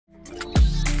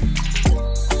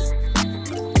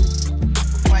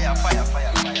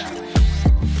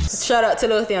Shout out to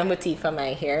Lothian Boutique for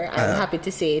my hair. I'm happy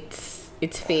to say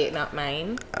it's fake, not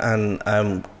mine. And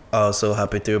I'm also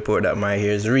happy to report that my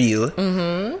hair is real.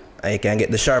 And you can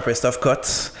get the sharpest of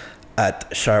cuts at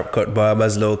Sharp Cut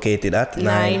Barbers, located at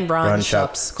 9 Brown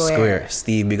Shop Square.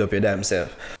 Steve, big up your damn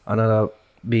self. Another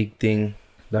big thing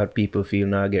that people feel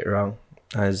now get wrong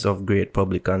as of great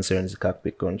public concern is the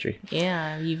Cockpit Country.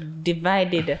 Yeah, you've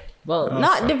divided,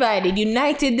 not divided,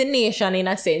 united the nation in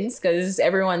a sense, because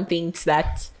everyone thinks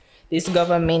that this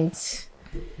government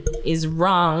is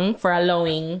wrong for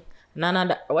allowing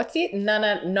Noranda,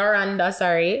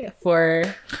 for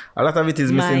a lot of it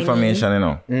is misinformation, you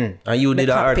know. And you did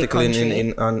an article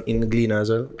in Gleaner as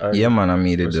well? Yeah, man, I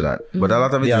made it do that. But a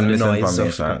lot of it is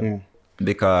misinformation.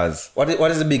 Because what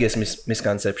is the biggest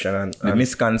misconception? The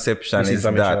misconception is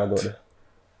that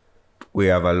we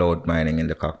have allowed mining in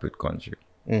the Cockpit Country.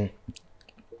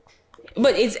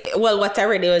 But it's what I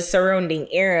read, it was surrounding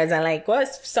areas and like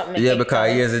what's something. Yeah,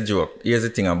 because here's the joke. Here's the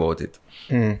thing about it.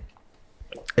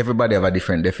 Everybody have a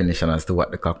different definition as to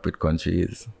what the Cockpit Country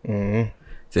is.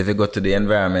 So if you go to the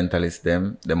environmentalists,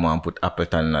 them want to put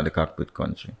Appleton in the Cockpit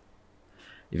Country.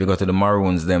 If you go to the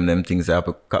Maroons, them things that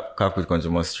Cockpit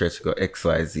Country must stretch go X,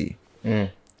 Y, Z.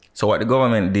 So what the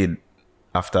government did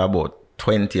after about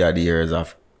 20 odd years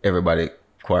of everybody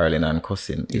quarreling and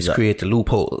cussing is create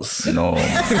loopholes. No.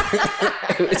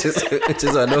 which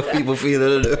is enough people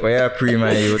feel. We are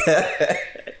pre-my youth.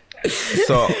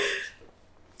 So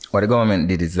what the government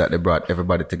did is that they brought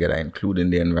everybody together, including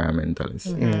the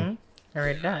environmentalists. I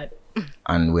read that.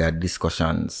 And we had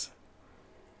discussions.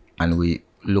 And we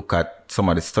look at some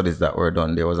of the studies that were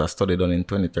done. There was a study done in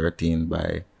 2013 by,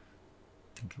 I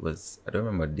think it was, I don't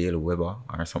remember, Dale Weber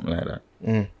or something like that.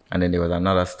 And then there was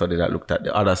another study that looked at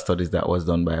the other studies that was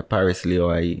done by Paris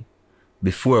Leoai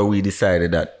before we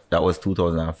decided that was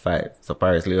 2005. So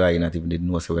Paris Leoai not even didn't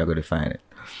know, so we were going to find it.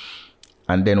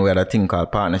 And then we had a thing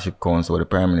called Partnership Council, where the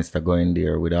Prime Minister going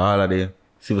there with all of the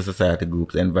civil society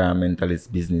groups, environmentalists,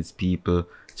 business people,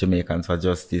 Jamaicans for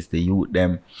Justice, the youth,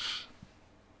 them.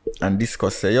 And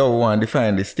discuss, say, we want to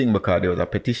define this thing because there was a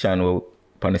petition on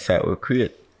the site we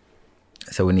create.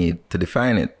 So we need to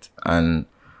define it. And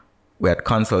we had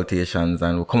consultations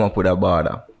and we come up with a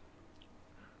border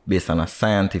based on a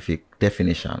scientific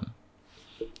definition.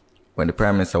 When the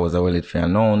Prime Minister was willing to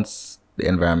announce, the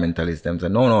environmentalists them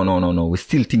said, no, we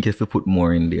still think if we put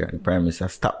more in there. The Prime Minister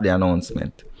stopped the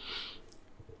announcement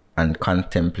and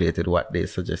contemplated what they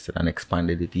suggested and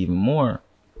expanded it even more.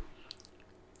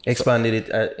 Expanded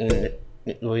it in,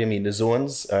 what do you mean, the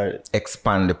zones? Or?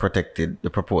 Expand the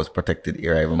proposed protected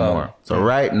area even more. So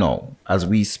right now, as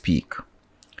we speak,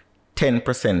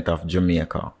 10% of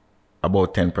Jamaica,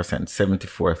 about 10%,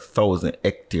 74,000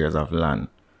 hectares of land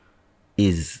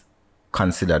is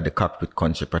considered the Cockpit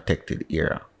Country protected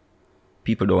area.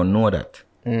 People don't know that.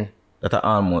 That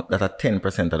are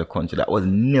 10% of the country that was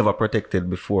never protected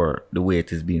before the way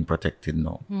it is being protected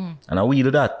now. And we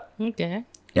do that. Okay.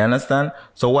 You understand?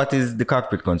 So what is the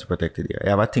Cockpit Country protected area? You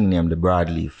have a thing named the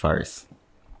Broadleaf Forest.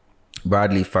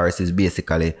 Broadleaf Forest is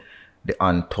basically the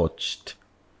untouched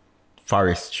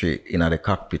forestry in the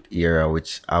Cockpit area,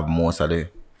 which have most of the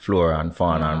flora and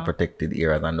fauna and protected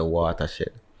areas and the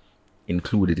watershed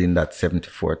included in that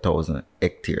 74,000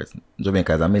 hectares.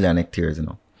 Jamaica has 1 million hectares, you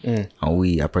know. And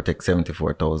we protect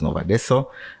 74,000 over this,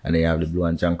 so, and then you have the Blue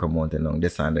and Janker Mountain along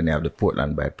this, and then you have the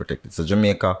Portland Bight protected. So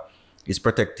Jamaica is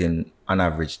protecting on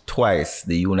average twice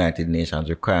the United Nations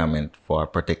requirement for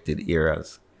protected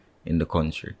areas in the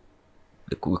country.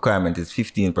 The requirement is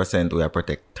 15%, we are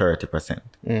protect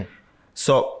 30%.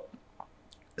 So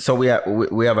we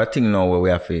have a thing now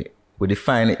where we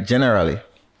define it generally,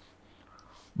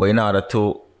 but in order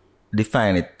to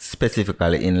define it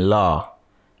specifically in law,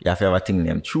 you have to have a thing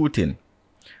named truthing,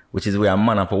 which is where a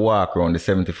man have to walk around the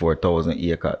 74,000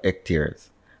 hectares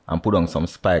and put on some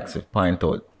spikes to point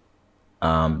out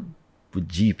with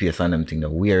GPS and them thing,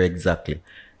 where exactly.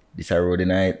 This a road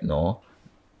night, no.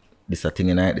 This a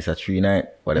thing night, this a tree night,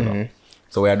 whatever.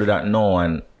 So we do that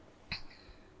now,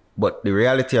 but the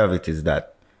reality of it is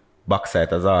that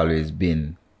bauxite has always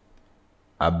been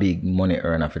a big money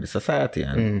earner for the society,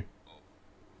 and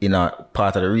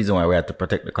part of the reason why we had to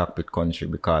protect the Cockpit Country,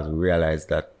 because we realized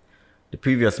that the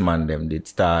previous man them did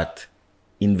start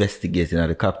investigating at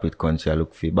the Cockpit Country and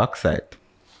look for bauxite.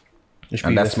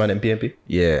 And that's man in PNP?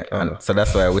 Yeah, and so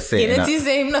that's why I was saying. You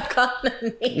say him not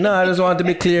calling me. No, I just want to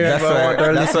be clear. That's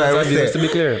why I was saying. To be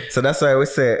clear. So that's why I would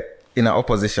say in our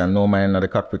opposition, no mine in the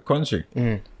Cockpit Country.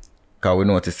 Because we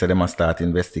noticed that they must start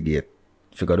investigate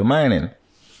figure the mining.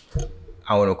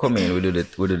 And when we come in, we do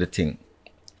the thing.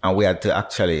 And we had to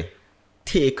actually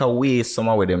take away some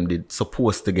of what them did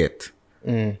supposed to get.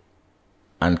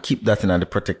 and keep that in the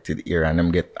protected area and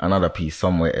them get another piece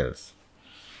somewhere else.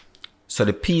 So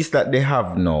the piece that they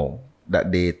have now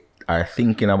that they are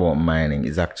thinking about mining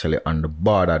is actually on the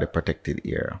border of the protected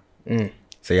area.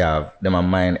 So you have them a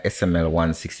mine SML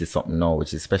 160 something now,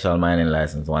 which is special mining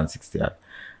license 160,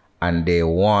 and they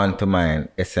want to mine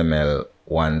SML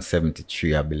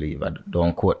 173, I believe.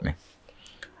 Don't quote me.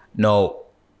 No,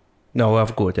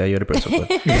 of course, yeah, you're the person.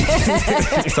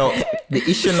 So the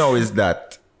issue now is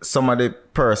that some of the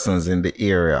persons in the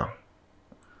area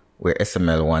where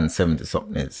SML 170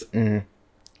 something is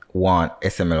want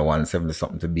SML 170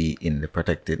 something to be in the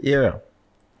protected area,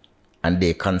 and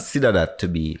they consider that to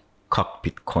be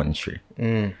Cockpit Country.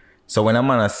 So when a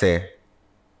man say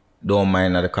don't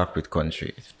mine at the Cockpit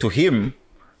Country, to him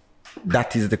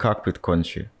that is the Cockpit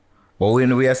Country. But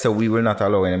when we say we will not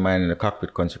allow any mine in the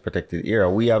Cockpit Country protected area,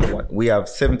 we have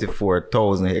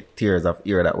 74,000 hectares of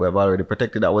area that we have already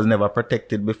protected that was never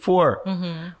protected before.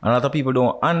 A lot of people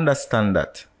don't understand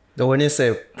that. So when you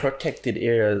say protected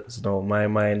areas, no, my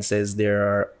mind says there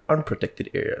are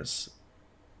unprotected areas.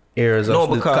 Areas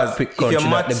of the Cockpit Country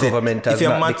that the government has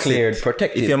not declared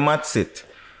protected. If you match it,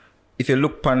 if you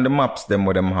look on the maps them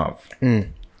what them have,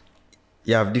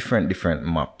 you have different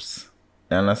maps.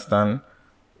 You understand?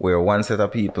 Where one set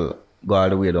of people go all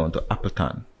the way down to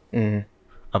Appleton.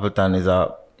 Appleton is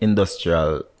a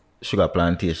industrial sugar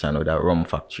plantation with a rum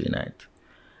factory in it.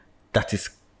 That is,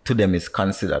 to them, is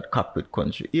considered Cockpit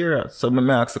Country area. So let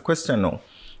me ask a question now.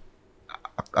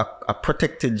 A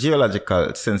protected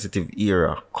geological sensitive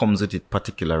area comes with it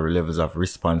particular levels of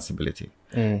responsibility.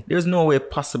 There's no way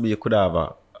possible you could have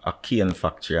a cane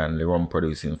factory and the rum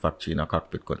producing factory in a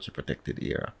Cockpit Country protected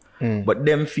area. But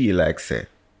them feel like, say,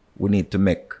 we need to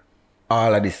make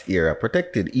all of this area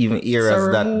protected, even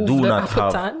areas that do not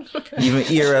have, even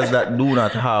areas that do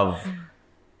not have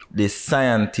the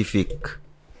scientific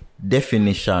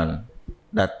definition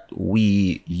that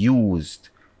we used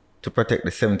to protect the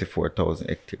 74,000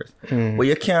 hectares. But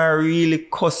you can't really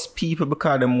cuss people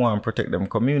because they want to protect them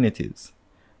communities.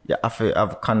 You have to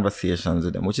have conversations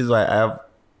with them, which is why I have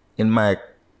in my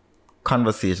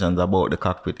conversations about the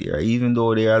Cockpit area, even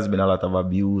though there has been a lot of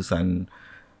abuse and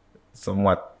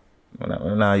somewhat,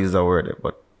 I'm not use a word,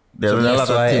 but there's a lot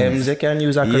of things. They can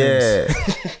use acronyms.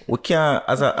 Yeah, we can't,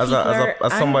 as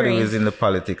somebody who is in the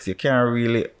politics, you can't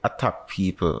really attack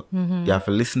people. You have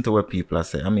to listen to what people are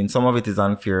saying. I mean, some of it is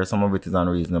unfair, some of it is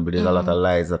unreasonable. There's a lot of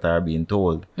lies that are being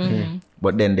told.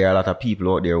 But then there are a lot of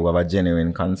people out there who have a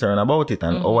genuine concern about it.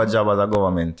 And our job as a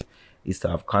government is to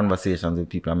have conversations with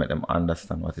people and make them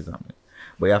understand what is happening.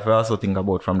 But you have to also think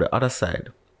about from the other side.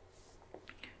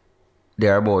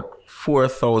 There are about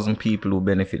 4,000 people who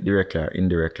benefit directly or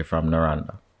indirectly from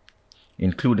Noranda,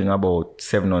 including about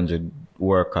 700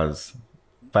 workers,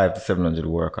 500 to 700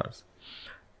 workers.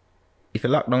 If you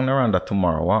lock down Noranda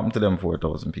tomorrow, what happened to them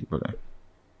 4,000 people then?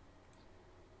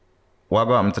 What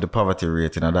happened to the poverty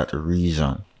rate in that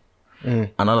region?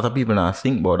 And a lot of people now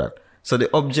think about that. So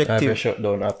the objective... I've shut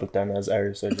down Appleton as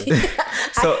Irish surgeon.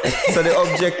 So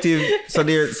the objective, so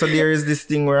there is this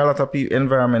thing where a lot of people,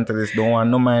 environmentalists, don't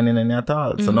want no mining any at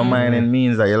all. So no mining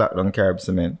means that you lock down carb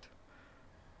cement.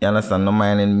 You understand? No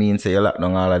mining means that you lock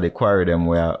down all of the quarry them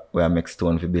where make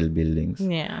stone for build buildings.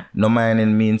 Yeah. No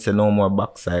mining means that no more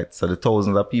bauxite. So the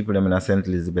thousands of people them in a St.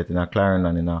 Elizabeth, in a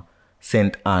Clarendon, in a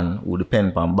St. Anne who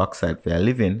depend on bauxite for their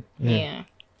living. Yeah.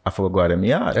 I forgot them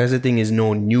yard. That's the thing is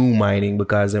no new mining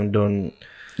because them done.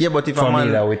 Yeah, but if a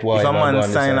man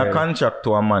sign a contract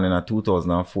to a man in a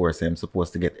 2004, say I'm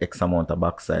supposed to get X amount of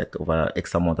bauxite over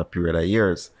X amount of period of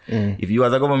years. If you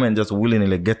as a government just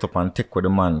willingly get up and take with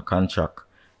the man contract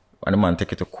and the man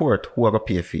take it to court, who are going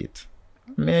to pay for it?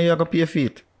 Me, you are going to pay for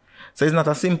it. So it's not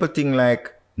a simple thing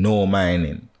like no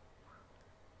mining.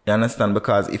 You understand?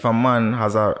 Because if a man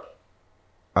has a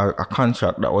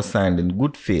contract that was signed in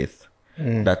good faith,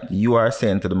 that you are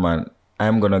saying to the man,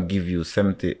 I'm going to give you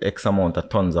 70 X amount of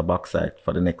tons of bauxite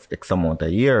for the next X amount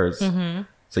of years.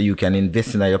 So you can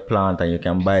invest in your plant and you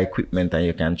can buy equipment and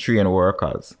you can train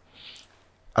workers.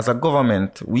 As a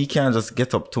government, we can't just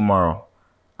get up tomorrow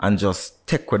and just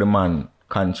take with the man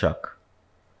contract.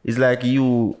 It's like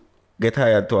you get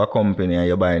hired to a company and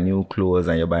you buy new clothes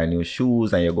and you buy new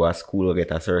shoes and you go to school, get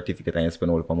a certificate and you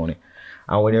spend all the money.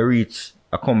 And when you reach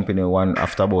a company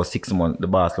after about 6 months, the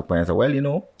boss look at you and say, well, you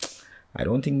know, I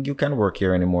don't think you can work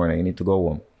here anymore and you need to go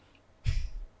home.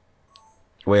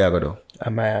 Where you go do?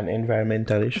 Am I an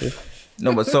environmental issue?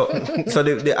 No, but so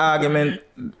the argument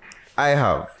I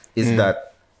have is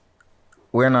that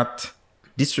we're not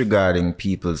disregarding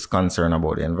people's concern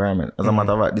about the environment. As a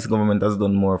matter of fact, this government has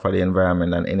done more for the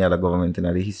environment than any other government in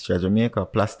the history of Jamaica.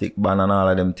 Plastic ban and all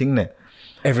of them things there.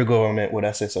 Every government would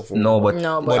assess of No, but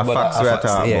a facts we are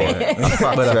talking about. A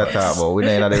facts we are talking about.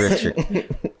 We're not in the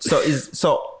rhetoric.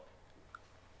 So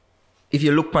if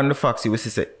you look on the facts, you will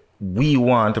say we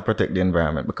want to protect the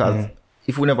environment, because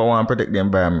if we never want to protect the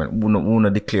environment, we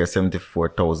not declare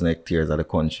 74,000 hectares of the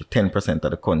country, 10%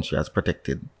 of the country as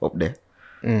protected up there.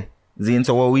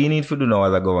 So what we need to do now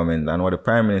as a government, and what the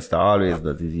Prime Minister always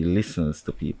does, is he listens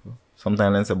to people.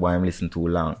 Sometimes I say, boy, I'm listening too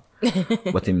long.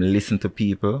 But him listen to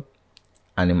people,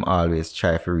 and him always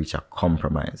try to reach a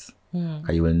compromise.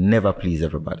 Because you will never please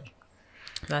everybody.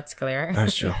 That's clear.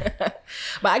 That's true.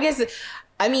 But I guess,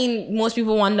 I mean, most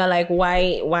people wonder, like,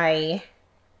 why?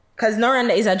 Because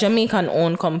Noranda is a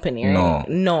Jamaican-owned company, right?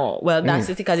 No. Well, that's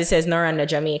it, because it says Noranda,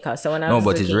 Jamaica. So when I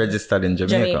was it's registered in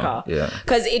Jamaica. Yeah.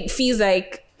 Because it feels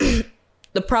like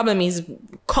the problem is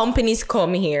companies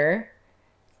come here,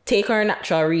 take our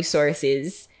natural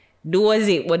resources, do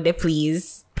what they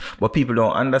please. But people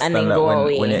don't understand that when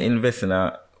you invest in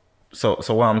a... So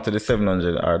what to the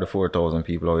 700 or the 4,000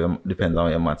 people, or depends on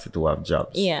your maths, who have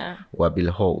jobs. Yeah. Who have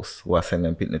build house, who are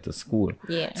sending people to school.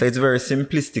 Yeah. So it's very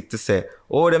simplistic to say,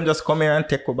 oh, them just come here and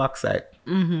take your backside.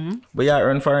 But you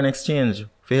earn foreign exchange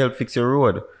for help fix your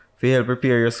road, for help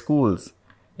prepare your schools.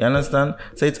 You understand?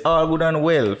 So it's all good and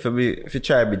well if you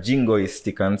try to be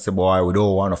jingoistic and say, boy, we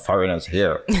don't want foreigners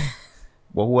here.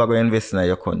 But who are going to invest in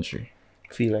your country?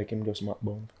 Feel like him just not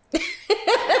bound.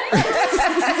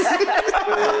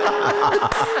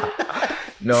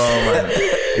 No, man.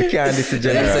 You can't this is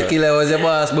general. Mr. Killer was your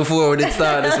boss before we did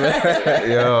start this, man.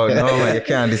 Yo, no, man. You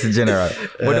can't this is general.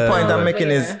 But the point I'm making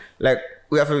is, like,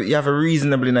 you have a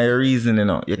reasonable in your reason, you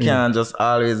know. You can't just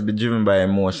always be driven by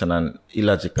emotion and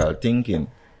illogical thinking.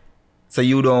 So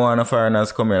you don't want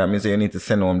foreigners come here. That means you need to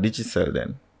send home digital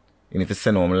then. You need to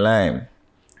send home lime.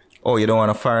 Oh, you don't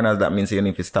want foreigners. That means you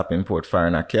need to stop import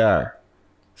foreigner car.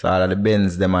 So all of the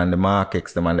Benz, them and the Mark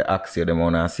X, them and the Axia, them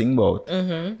want to sing about.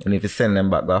 And if you send them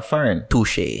back, go foreign.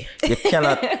 Touche. You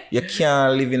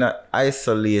can't live in an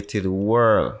isolated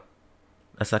world.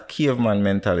 That's a caveman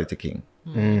mentality, King.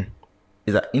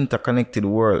 It's an interconnected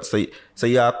world. So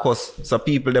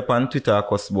people that on Twitter are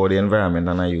cuss about the environment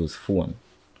and I use phone.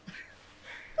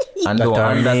 And don't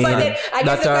understand. But then, I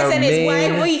guess the question is,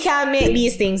 why we can't make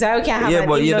these things? Why we can't have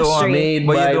an industry? Made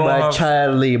by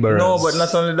child laborers. No, but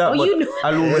not only that, but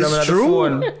aluminum in the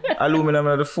phone. Aluminum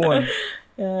in the phone.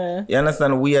 You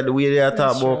understand? We are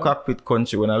talking about Cockpit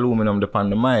Country when aluminum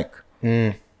depend on the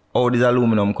mic. How does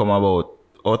aluminum come about?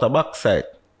 Out of backside.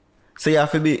 So you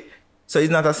have to be... So it's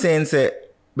not a saying, say,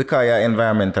 because you're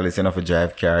environmentalist, you know, to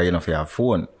drive car, you know, to have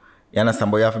phone. You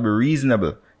understand? But you have to be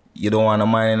reasonable. You don't want to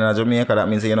mine in Jamaica, that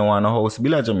means you don't want a house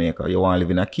built in Jamaica. You want to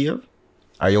live in a cave,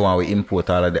 or you want to import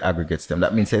all of the aggregates them.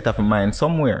 That means you have to mine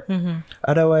somewhere.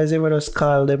 Otherwise, they would just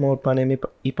call them out on them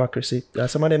hypocrisy.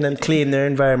 Some of them claim their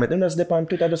environment. Them just depend on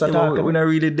Twitter, just attack. We're not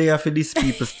really there for these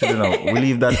people still now. We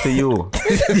leave that to you.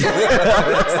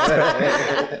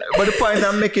 But the point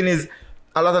I'm making is,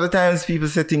 a lot of the times people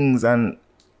say things and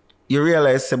you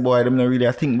realize, say, boy, them not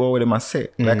really think about what they must say.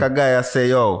 Like a guy I say,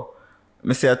 yo,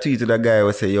 I say a tweet to that guy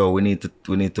who say, yo, we need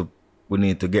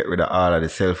to get rid of all of the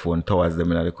cell phone towers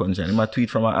them in the country. And he might tweet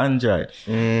from an Android.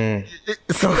 So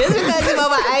Just because you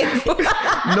have an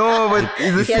iPhone. No, but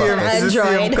it's the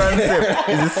same concept.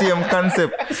 It's the same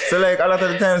concept. So like a lot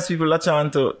of the times people are trying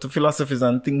to philosophies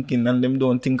and thinking and them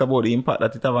don't think about the impact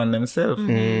that it have on themselves.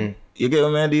 You get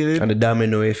what I mean? And the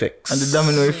domino effects. And the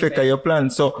domino effect of your plan.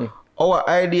 So our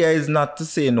idea is not to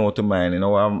say no to mining.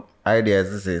 Our idea is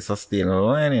to say sustainable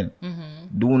mining.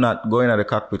 Do not go into the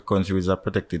Cockpit Country, which is a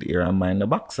protected area, and mine the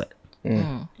backside.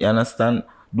 You understand?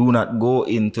 Do not go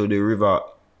into the river,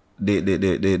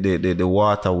 the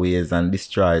waterways and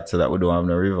destroy it so that we don't have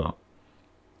no river.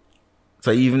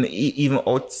 So even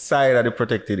outside of the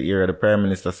protected area, the Prime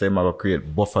Minister said we're going to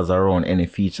create buffers around any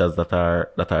features that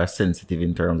are sensitive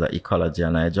in terms of ecology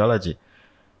and hydrology.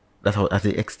 That's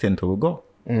the extent we go.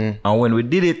 And when we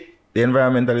did it, the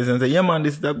environmentalists said, yeah man,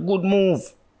 this is a good move.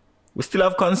 We still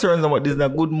have concerns about this is a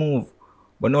good move.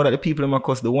 But now that the people in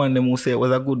Marcus, the one them who say it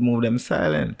was a good move, them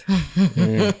silent. Because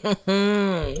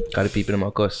the people in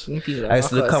Marcus. I used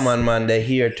to the common man, they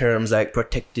hear terms like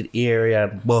protected area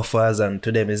and buffers, and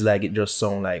to them it's like it just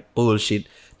sound like bullshit.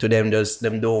 To them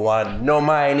them don't want no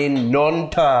mining, none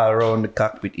tar around the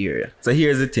Cockpit area. So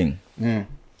here's the thing.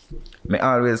 I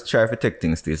always try to take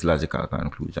things to its logical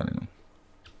conclusion, you know.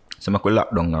 So I could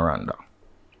lock down Noranda.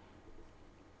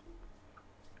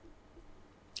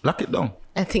 Lock it down.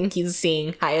 I think he's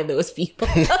saying hire those people.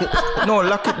 No,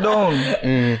 lock it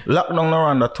down. Lock down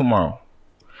Noranda tomorrow.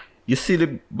 You see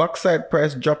the backside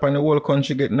price drop and the whole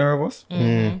country get nervous?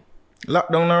 Lock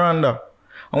down Noranda.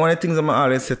 And one of the things I'm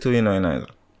always say to you know,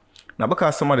 now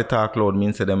because somebody talk loud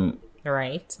means that them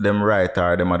right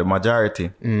or them are the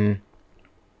majority.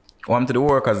 One to the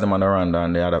workers them on the Rwanda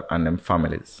and the other and them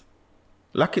families.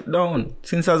 Lock it down.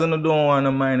 Since as you don't want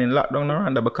no mining, lock down the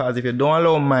Rwanda, because if you don't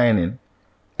allow mining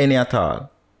any at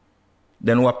all,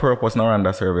 then what purpose no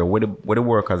Rwanda survey? What the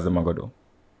workers them are gonna do?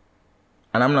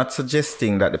 And I'm not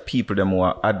suggesting that the people them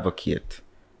who advocate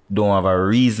don't have a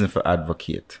reason for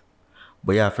advocate.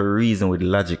 But you have a reason with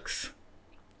logics.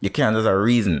 You can't just a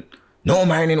reason. No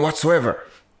mining whatsoever.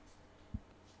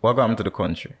 What happened to the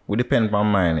country? We depend on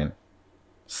mining.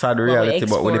 Sad reality,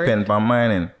 but we depend on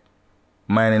mining.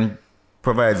 Mining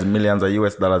provides millions of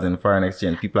US dollars in foreign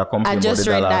exchange. People are complaining about the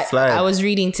dollar slide. I was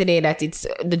reading today that it's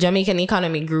the Jamaican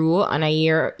economy grew on a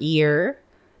year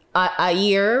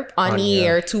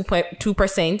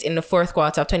 2.2% in the fourth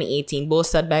quarter of 2018,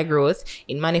 bolstered by growth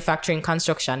in manufacturing,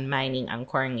 construction, mining, and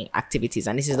quarrying activities.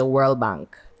 And this is the World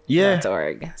Bank. Yeah.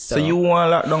 .org. So you want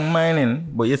to lock down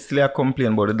mining, but you still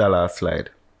complain about the dollar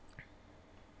slide.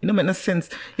 It don't make no sense.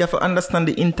 You have to understand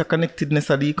the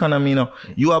interconnectedness of the economy. You know,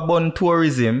 you are born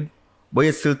tourism, but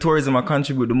yet still tourism will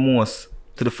contribute the most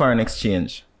to the foreign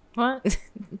exchange. What?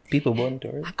 People born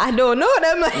tourism? I don't know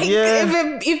them. Like,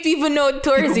 if people know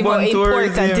tourism or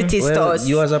important it is to us.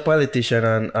 You as a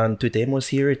politician on Twitter, you must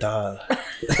hear it all.